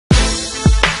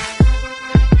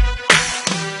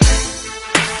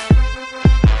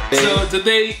So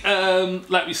today,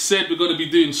 like we said, we're going to be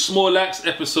doing Small Axe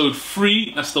episode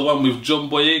 3. That's the one with John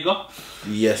Boyega.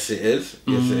 Yes, it is.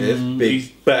 Yes, it is.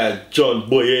 Big bad John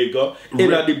Boyega in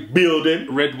the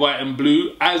building. Red, white, and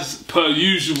blue, as per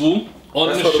usual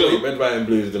on the show. Red, white, and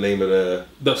blue is the name of the.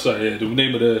 That's right. Yeah, the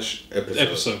name of the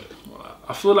episode.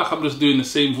 I feel like I'm just doing the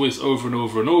same voice over and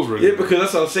over and over again. Yeah, because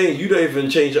that's what I'm saying. You don't even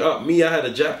change it up. Me, I had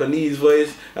a Japanese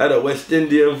voice. I had a West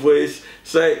Indian voice.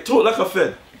 So talk like a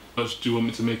Fed. Do you want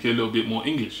me to make it a little bit more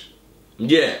English?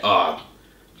 Yeah.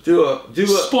 Do a.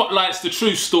 Spotlights the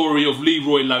true story of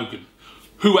Leroy Logan,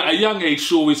 who at a young age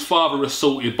saw his father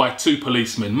assaulted by 2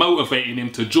 policemen, motivating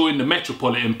him to join the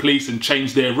Metropolitan Police and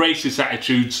change their racist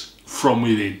attitudes from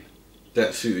within.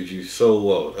 That suited you so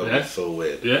well. That was so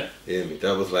weird. Yeah? Hear me?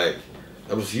 That was like,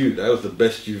 that was you. That was the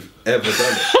best you've ever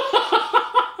done it.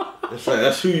 It's like,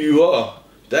 that's who you are.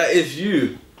 That is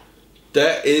you.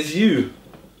 That is you.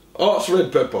 Arts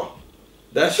Red Pepper.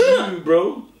 That's you,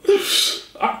 bro.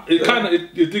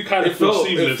 It did kind of feel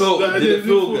seamless. Did it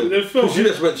feel good? Because you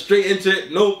just went straight into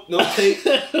it. No take.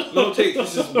 No take.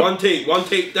 This is one take. One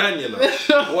take Dan, you know.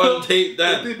 One take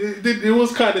Dan. It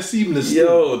was kind of seamless.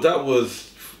 Yo, that was...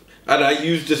 And I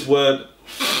used this word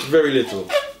very little.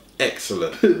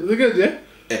 Excellent. Good, yeah?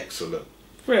 Excellent.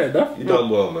 Fair enough. You done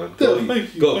well, man.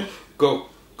 Thank you. Go.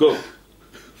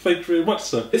 Thank you very much,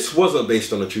 sir. This wasn't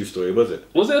based on a true story, was it?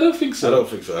 Was it? I don't think so. I don't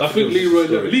think so. I think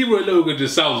Leroy Logan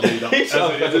just sounds made up. He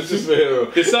sounds like a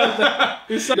superhero. It sounds like...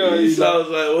 He sounds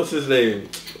like, what's his name?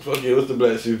 Fuck it, what's the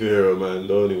black superhero, man?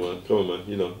 The only one. Come on, man.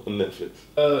 You know, on Netflix.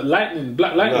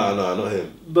 Black Lightning. No, not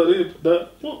him.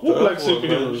 What black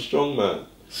superhero? Strong man.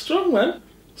 Strong man?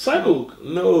 Cyborg?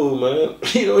 No, man.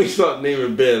 You know, you start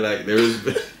naming bear like there is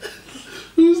bear.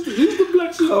 Who's the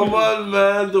black superhero? Come on,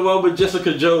 man. The one with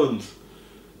Jessica Jones.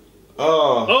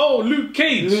 Oh, Luke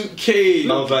Cage. Luke Cage.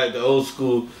 Sounds like the old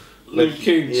school. Luke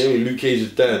Cage. Yeah, Luke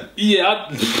Cage's dad. Yeah.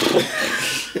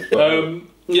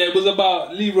 Yeah, it was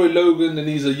about Leroy Logan, and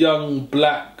he's a young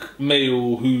black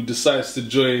male who decides to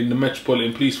join the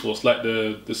Metropolitan Police Force, like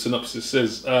the synopsis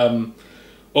says.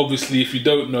 Obviously, if you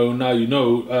don't know, now you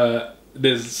know.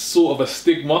 There's sort of a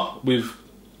stigma with,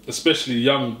 especially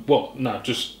young,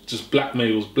 just black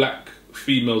males, black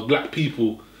females, black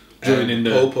people joining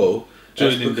the Popo.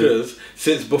 That's because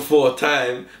since before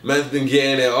time, man's been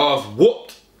getting their ass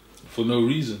whooped for no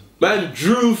reason. Man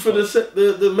drew for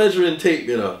the measuring tape,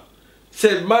 you know.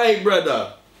 Said, my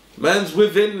brother, man's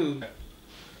within,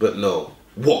 but no.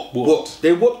 What?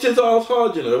 They whooped his ass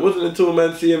hard, you know. It wasn't until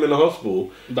man see him in the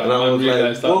hospital that and I was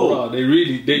like, whoa. They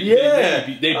beat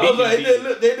I was like,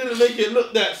 they didn't make it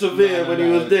look that severe when he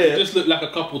was there. It just looked like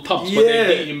a couple tops, but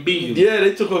they beat him. Yeah,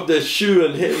 they took off their shoe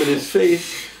and hit him in his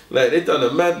face. Like, they done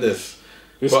a madness.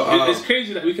 It's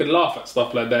crazy that we can laugh at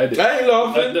stuff like that, isn't it? I ain't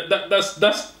laughing.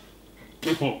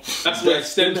 That's where it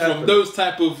stems from, those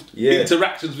type of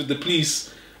interactions with the police.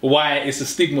 Why it's a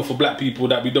stigma for black people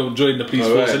that we don't join the police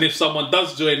force, and if someone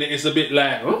does join it, it's a bit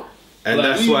like, huh? And like,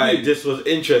 that's why this was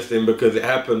interesting, because it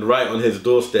happened right on his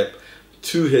doorstep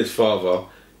to his father,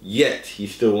 yet he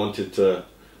still wanted to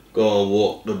go and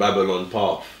walk the Babylon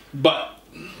path. But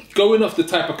going off the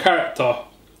type of character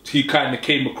he kind of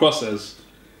came across as,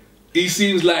 he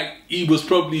seems like he was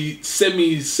probably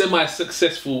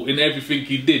semi-successful in everything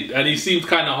he did, and he seemed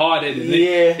kind of hard-headed.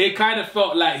 Yeah. It kind of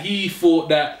felt like he thought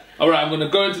that, all right, I'm going to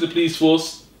go into the police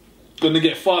force, going to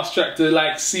get fast-tracked to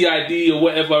like CID or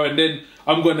whatever, and then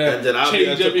I'm going to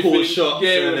change everything. Call shots,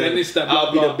 and then this, that,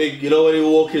 I'll be the big, you know, when he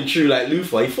was walking through like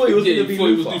Luther. He thought he was going to be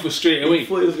Luther. He thought he was Luther straight away. He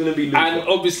thought he was going to be Luther. And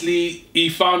obviously, he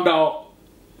found out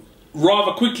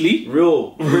rather quickly.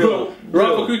 Real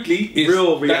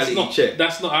reality check.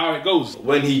 That's not how it goes.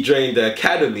 When he joined the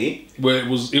academy, where it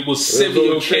was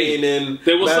semi-okay. Training.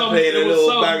 There was playing a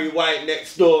little Barry White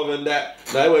next door, and that.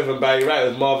 No, it wasn't even Barry White. It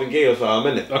was Marvin Gaye or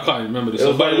something, innit? I can't remember this.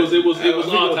 But it was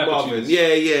our type of tunes.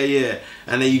 Yeah.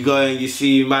 And then you go and you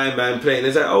see my man playing.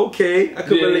 It's like, okay, I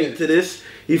can relate to this.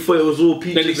 He thought it was all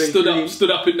peaches. Then he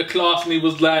stood up in the class and he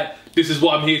was like, this is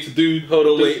what I'm here to do. Hold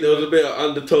on, wait, there was a bit of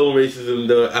undertone racism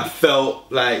there. I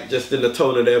felt like just in the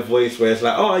tone of their voice where it's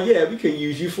like, oh yeah, we can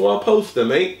use you for our poster,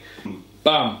 mate.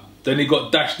 Bam. Then he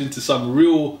got dashed into some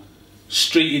real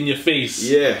straight in your face.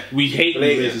 Yeah. We hate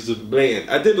racism. Blatant.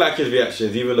 I did like his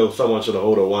reactions, even though someone should have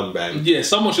hold a one bang. Yeah,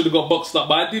 someone should have got boxed up,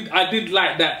 but I did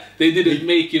like that they didn't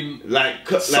make him like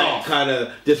kind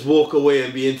of just walk away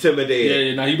and be intimidated.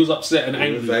 Yeah, no, he was upset and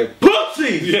angry. He was like,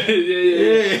 pussies!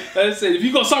 Yeah. I said, if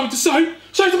you got something to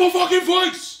say to my fucking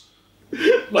face!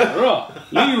 Like,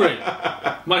 Leroy,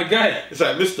 my guy. It's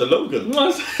like Mr. Logan.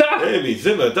 Baby,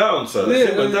 simmer down, sir.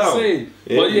 Simmer down.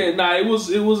 But yeah, nah, it was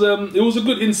a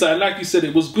good insight. Like you said,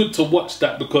 it was good to watch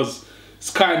that because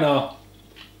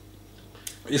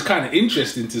it's kind of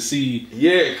interesting to see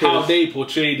how they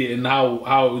portrayed it and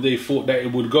how they thought that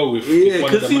it would go. If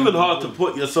because it's even hard to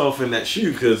put yourself in that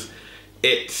shoe because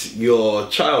it's your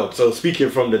child. So speaking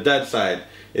from the dad side,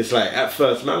 it's like at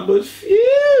first man was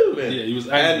fuming. Yeah, he was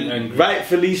angry, and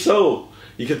rightfully so.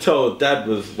 You could tell dad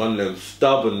was one of them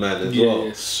stubborn man as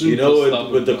well. Super you know,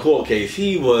 stubborn, with the court case,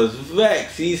 he was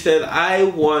vexed. He said, "I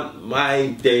want my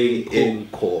day in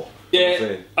court."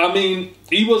 Yeah, I mean,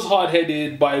 he was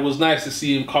hard-headed, but it was nice to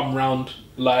see him come round,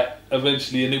 like,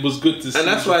 eventually, and it was good to see. And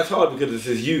that's why it's hard, because it's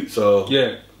his youth, so...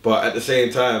 Yeah. But at the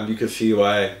same time, you can see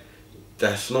why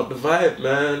that's not the vibe,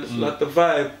 man. It's not the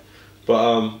vibe.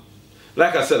 But,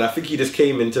 like I said, I think he just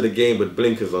came into the game with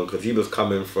blinkers on, because he was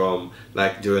coming from,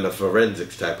 like, doing a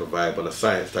forensics type of vibe, on a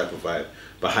science type of vibe,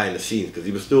 behind the scenes, because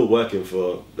he was still working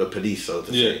for the police, so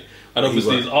to say. And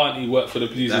obviously his auntie worked for the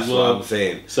police as well. That's what I'm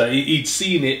saying. So he'd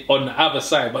seen it on the other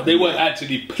side, but they weren't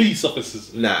actually police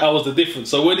officers. Nah. That was the difference.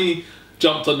 So when he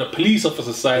jumped on the police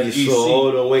officer side, he saw,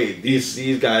 hold on, wait,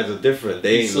 these guys are different.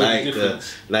 They ain't like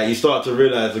like you start to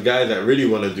realize the guys that really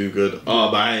want to do good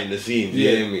are behind the scenes. You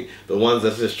hear me? The ones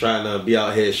that's just trying to be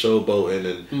out here showboating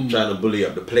and trying to bully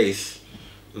up the place.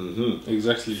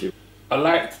 Exactly. I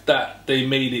liked that they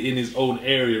made it in his own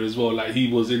area as well. Like he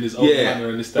was in his own manner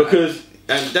and this that. Because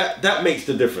that makes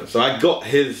the difference. So I got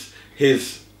his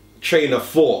train of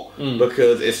thought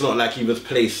because it's not like he was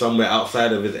placed somewhere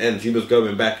outside of his ends. He was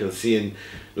going back and seeing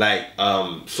like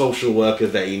social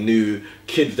workers that he knew,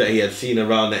 kids that he had seen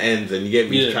around the ends, and you get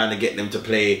me, trying to get them to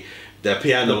play the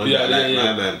piano and that, like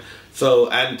my man. So,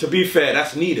 and to be fair,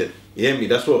 that's needed. You hear me?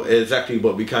 That's exactly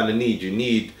what we kind of need. You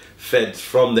need feds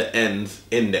from the ends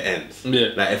in the ends.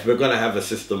 Like if we're gonna have a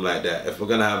system like that, if we're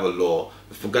gonna have a law,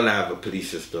 if we're gonna have a police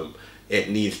system, it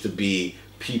needs to be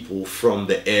people from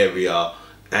the area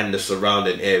and the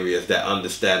surrounding areas that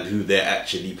understand who they're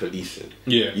actually policing.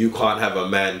 You can't have a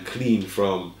man clean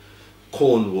from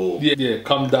Cornwall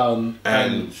come down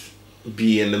and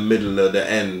be in the middle of the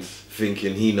ends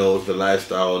thinking he knows the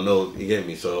lifestyle, knows, you get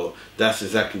me? So that's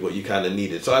exactly what you kind of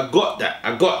needed. So I got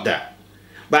that.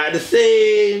 But at the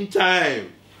same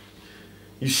time,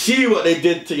 you see what they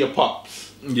did to your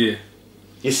pops. You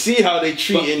see how they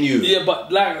treating you. Yeah,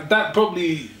 but like that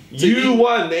probably... You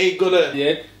won, they ain't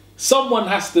gonna... Someone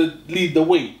has to lead the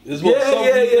way as well.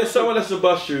 Someone has to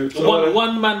bust you.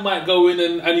 One man might go in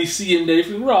and you see him there. You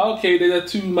think, right, okay, there's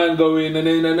a 2 man go in, and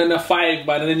then a 5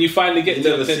 man, and then you finally get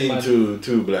to a 10 man. Never seen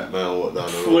two black men walk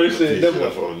down the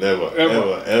road. Never.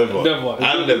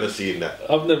 I've never seen that.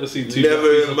 I've never seen 2.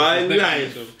 Never in my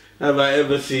life have I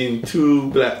ever seen 2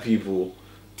 black people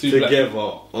together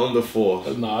on the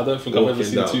force. No, I don't think I've ever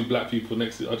seen 2 black people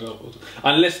next to each other.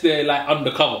 Unless they're like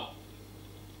undercover.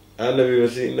 I've never even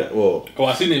seen that. Well,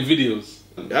 I've seen it in videos.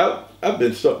 I've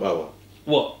been stopped by one.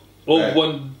 What? Oh, like,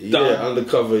 one down. Yeah,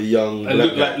 undercover young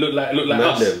black look like man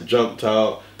us. Them jumped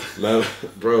out, man,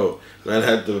 bro. Man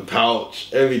had the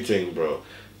pouch, everything, bro.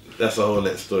 That's a whole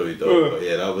next story, though. But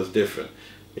yeah, that was different.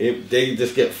 They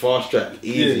just get fast tracked,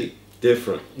 easy,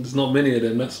 different. There's not many of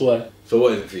them. That's why. So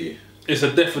what is it for you? It's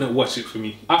a definite watch it for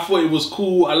me. I thought it was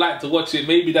cool. I like to watch it.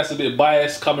 Maybe that's a bit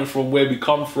biased coming from where we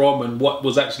come from and what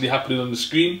was actually happening on the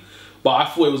screen. But I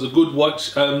thought it was a good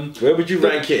watch. Where would you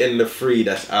rank it in the 3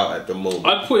 that's out at the moment?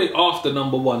 I'd put it after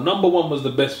number 1. Number 1 was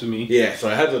the best for me. Yeah, so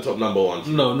I had the top number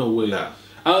 1. No way. Nah.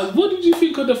 What did you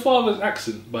think of the father's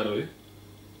accent, by the way?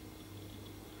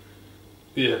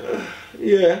 Yeah,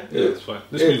 it's fine.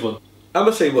 Let's move on. I'm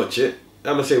gonna say watch it.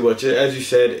 As you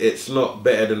said, it's not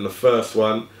better than the first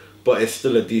one, but it's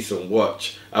still a decent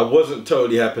watch. I wasn't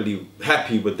totally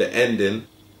happy with the ending.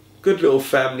 Good little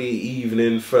family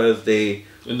evening Thursday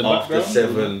after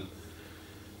 7.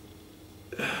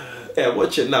 Yeah,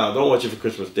 watch it now. Don't watch it for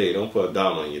Christmas Day. Don't put a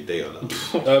down on your day or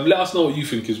nothing. Let us know what you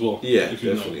think as well. Yeah,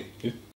 definitely.